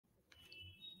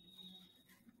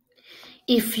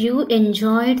If you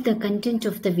enjoyed the content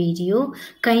of the video,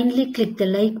 kindly click the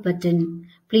like button.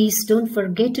 Please don't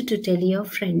forget to tell your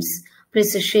friends.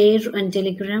 Please share on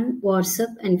Telegram,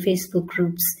 WhatsApp and Facebook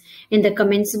groups. In the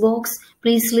comments box,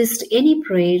 please list any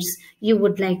prayers you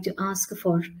would like to ask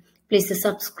for. Please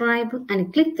subscribe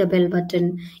and click the bell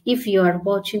button if you are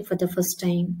watching for the first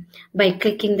time. By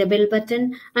clicking the bell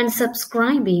button and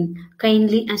subscribing,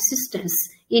 kindly assist us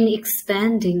in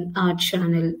expanding our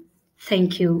channel.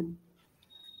 Thank you.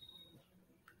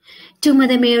 To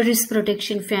Mother Mary's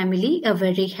Protection family, a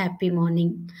very happy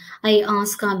morning. I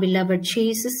ask our beloved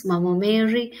Jesus, Mama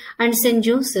Mary, and Saint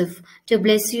Joseph to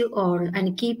bless you all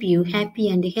and keep you happy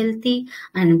and healthy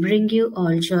and bring you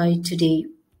all joy today.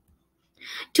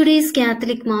 Today's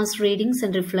Catholic Mass readings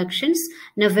and reflections,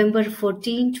 November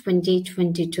 14,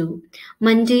 2022,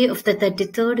 Monday of the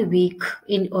 33rd week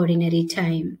in Ordinary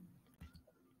Time.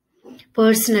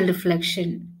 Personal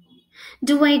reflection.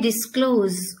 Do I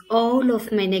disclose all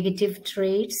of my negative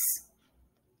traits?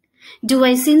 Do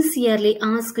I sincerely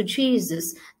ask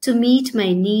Jesus to meet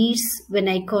my needs when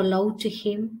I call out to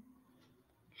Him?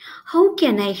 How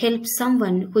can I help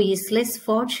someone who is less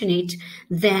fortunate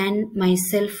than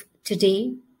myself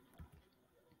today?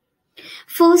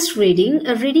 First reading,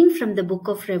 a reading from the book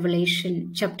of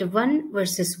Revelation, chapter 1,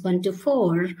 verses 1 to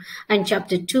 4, and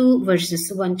chapter 2,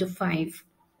 verses 1 to 5.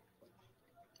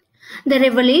 The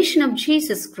revelation of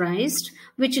Jesus Christ,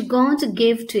 which God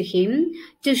gave to him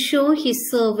to show his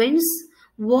servants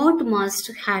what must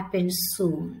happen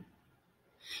soon.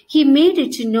 He made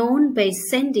it known by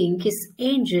sending his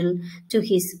angel to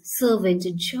his servant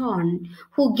John,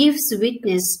 who gives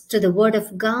witness to the word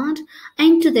of God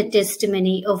and to the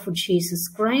testimony of Jesus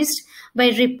Christ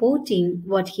by reporting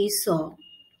what he saw.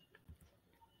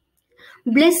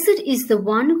 Blessed is the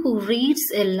one who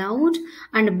reads aloud,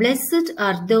 and blessed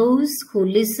are those who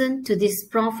listen to this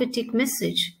prophetic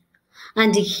message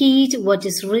and heed what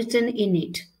is written in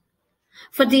it.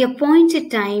 For the appointed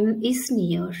time is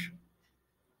near.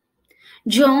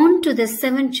 John, to the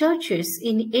 7 churches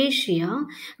in Asia,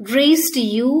 grace to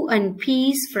you and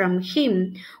peace from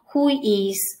him who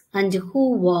is and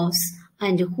who was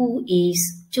and who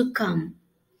is to come,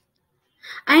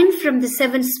 and from the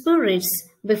 7 spirits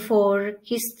before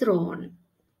his throne.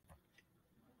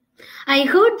 I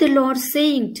heard the Lord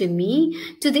saying to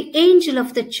me, to the angel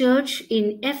of the church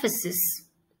in Ephesus,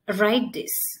 write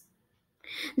this.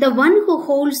 The one who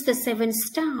holds the 7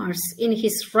 stars in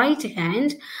his right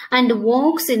hand and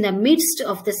walks in the midst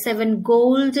of the 7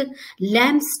 gold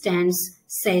lampstands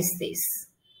says this.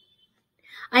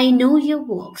 I know your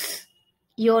works,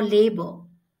 your labor,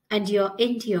 and your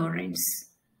endurance,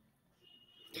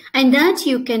 and that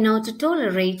you cannot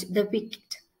tolerate the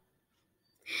wicked.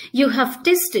 You have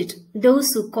tested those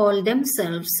who call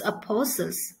themselves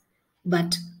apostles,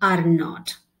 but are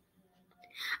not,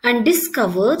 and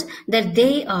discovered that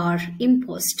they are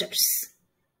impostors.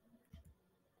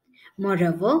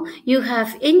 Moreover, you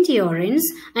have endurance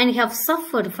and have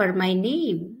suffered for my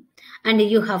name, and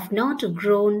you have not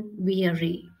grown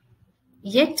weary.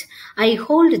 Yet I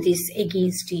hold this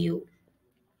against you.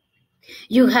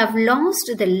 You have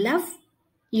lost the love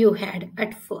you had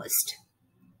at first.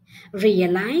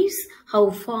 Realize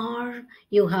how far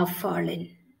you have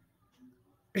fallen.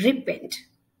 Repent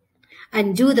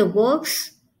and do the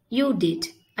works you did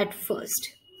at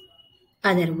first.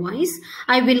 Otherwise,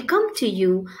 I will come to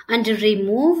you and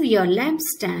remove your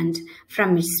lampstand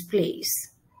from its place,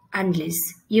 unless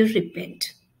you repent.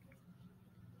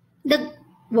 The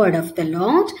word of the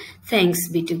Lord. Thanks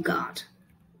be to God.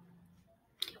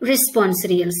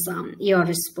 Responsorial Psalm. Your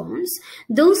response.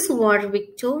 Those who are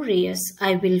victorious,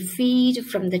 I will feed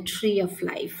from the tree of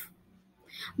life.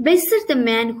 Blessed the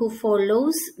man who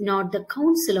follows not the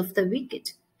counsel of the wicked,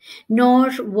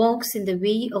 nor walks in the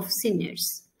way of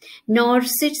sinners, nor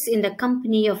sits in the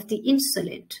company of the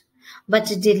insolent,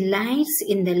 but delights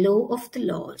in the law of the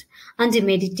Lord, and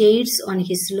meditates on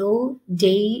his law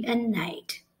day and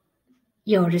night.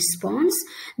 Your response,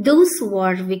 those who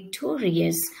are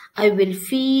victorious, I will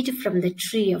feed from the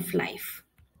tree of life.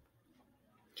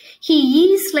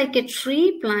 He is like a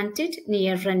tree planted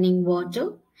near running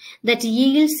water that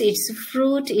yields its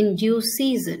fruit in due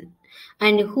season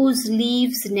and whose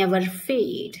leaves never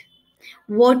fade.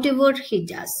 Whatever he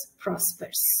does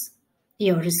prospers.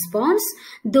 Your response,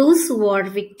 those who are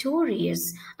victorious,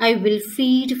 I will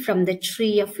feed from the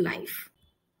tree of life.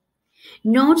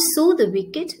 Not so the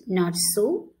wicked, not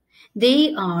so.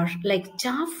 They are like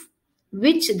chaff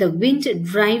which the wind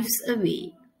drives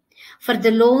away. For the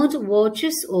Lord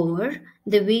watches over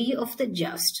the way of the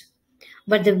just,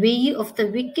 but the way of the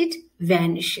wicked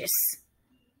vanishes.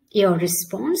 Your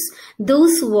response,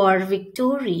 those who are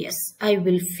victorious, I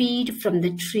will feed from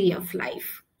the tree of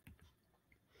life.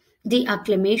 The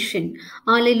acclamation,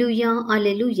 Alleluia,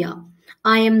 Alleluia.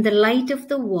 I am the light of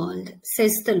the world,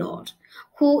 says the Lord.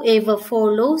 Whoever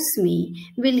follows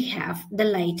me will have the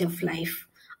light of life.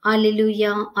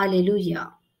 Alleluia,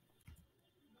 Alleluia.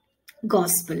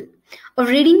 Gospel. A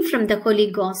reading from the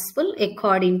Holy Gospel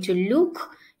according to Luke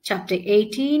chapter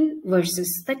 18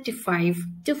 verses 35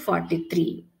 to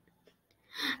 43.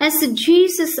 As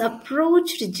Jesus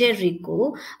approached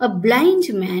Jericho, a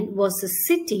blind man was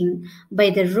sitting by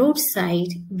the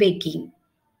roadside begging.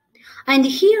 And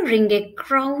hearing a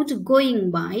crowd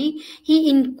going by, he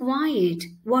inquired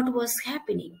what was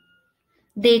happening.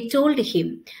 They told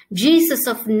him, Jesus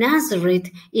of Nazareth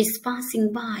is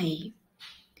passing by.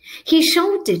 He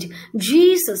shouted,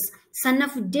 Jesus, son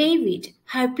of David,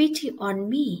 have pity on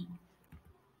me.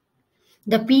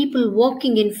 The people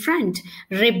walking in front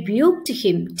rebuked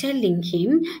him, telling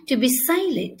him to be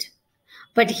silent.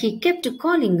 But he kept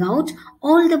calling out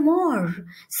all the more,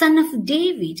 Son of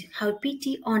David, have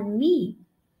pity on me.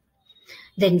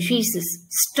 Then Jesus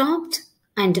stopped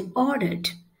and ordered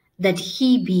that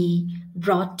he be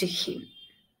brought to him.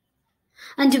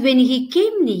 And when he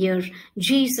came near,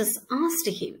 Jesus asked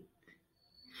him,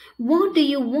 What do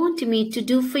you want me to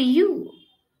do for you?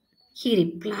 He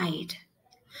replied,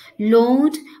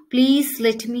 Lord, please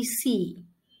let me see.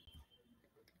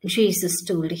 Jesus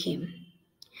told him,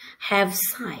 Have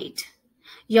sight.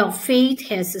 Your faith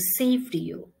has saved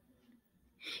you.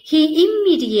 He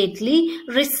immediately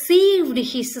received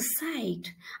his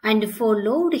sight and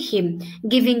followed him,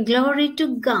 giving glory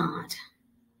to God.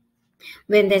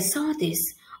 When they saw this,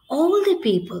 all the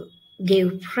people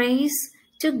gave praise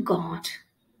to God.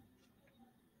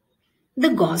 The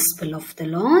Gospel of the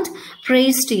Lord.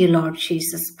 Praise to you, Lord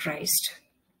Jesus Christ.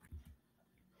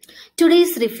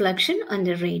 Today's reflection on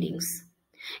the readings.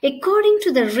 According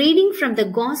to the reading from the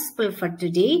Gospel for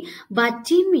today,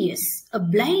 Bartimaeus, a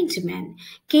blind man,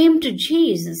 came to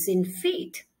Jesus in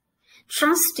faith,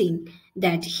 trusting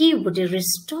that he would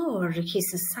restore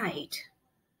his sight.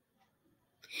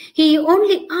 He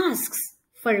only asks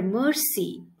for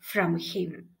mercy from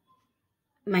him.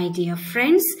 My dear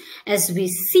friends, as we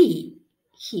see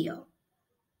here,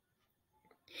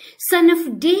 Son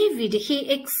of David,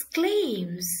 he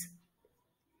exclaims,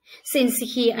 since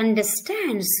he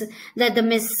understands that the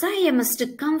Messiah must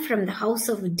come from the house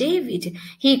of David,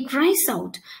 he cries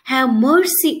out, Have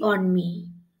mercy on me.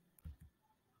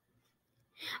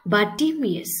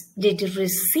 Bartimaeus did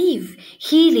receive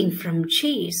healing from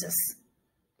Jesus,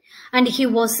 and he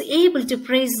was able to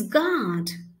praise God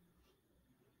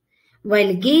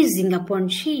while gazing upon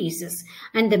Jesus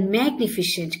and the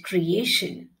magnificent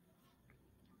creation.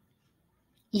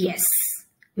 Yes,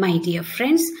 my dear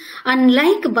friends,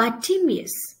 unlike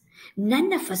Bartimaeus,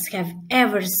 none of us have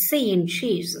ever seen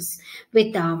Jesus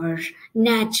with our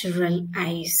natural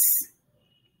eyes.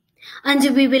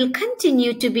 And we will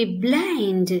continue to be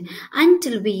blind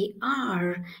until we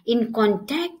are in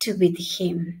contact with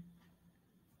him.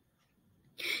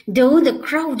 Though the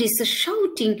crowd is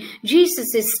shouting,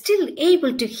 Jesus is still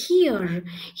able to hear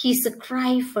his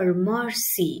cry for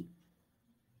mercy.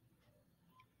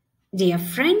 Dear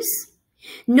friends,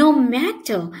 no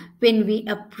matter when we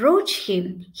approach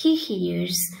him, he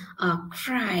hears our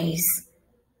cries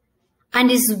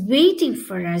and is waiting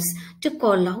for us to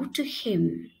call out to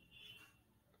him.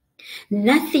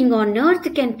 Nothing on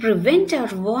earth can prevent our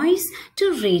voice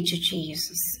to reach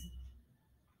Jesus.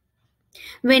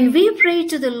 When we pray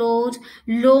to the Lord,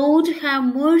 Lord,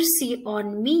 have mercy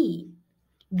on me,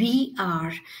 we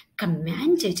are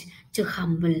commanded to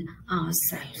humble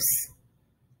ourselves.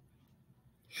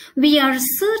 We are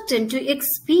certain to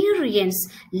experience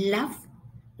love,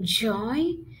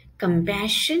 joy,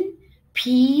 compassion,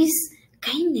 peace,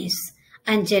 kindness,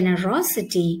 and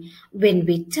generosity when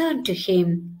we turn to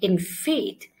him in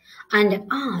faith and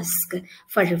ask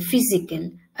for a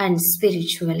physical and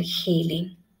spiritual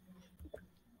healing.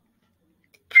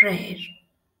 Prayer.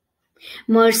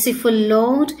 Merciful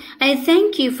Lord, I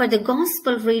thank you for the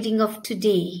gospel reading of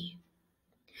today.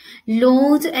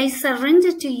 Lord, I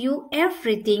surrender to you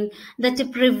everything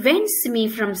that prevents me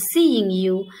from seeing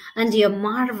you and your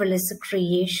marvelous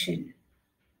creation.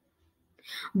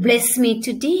 Bless me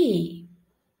today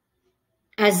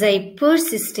as I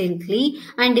persistently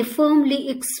and firmly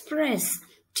express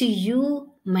to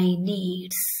you my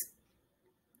needs.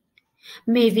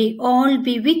 May we all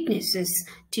be witnesses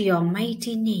to your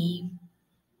mighty name.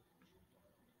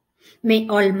 May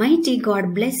Almighty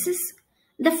God bless us,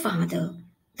 the Father,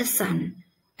 the Son,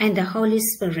 and the Holy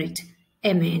Spirit.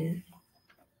 Amen.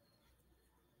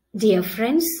 Dear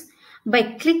friends, by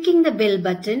clicking the bell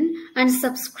button and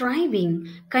subscribing,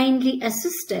 kindly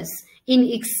assist us in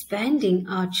expanding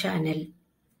our channel.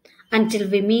 Until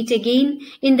we meet again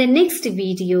in the next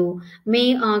video,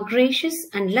 may our gracious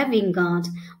and loving God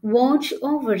watch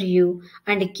over you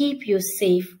and keep you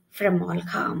safe from all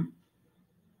harm.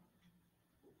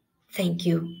 Thank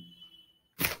you.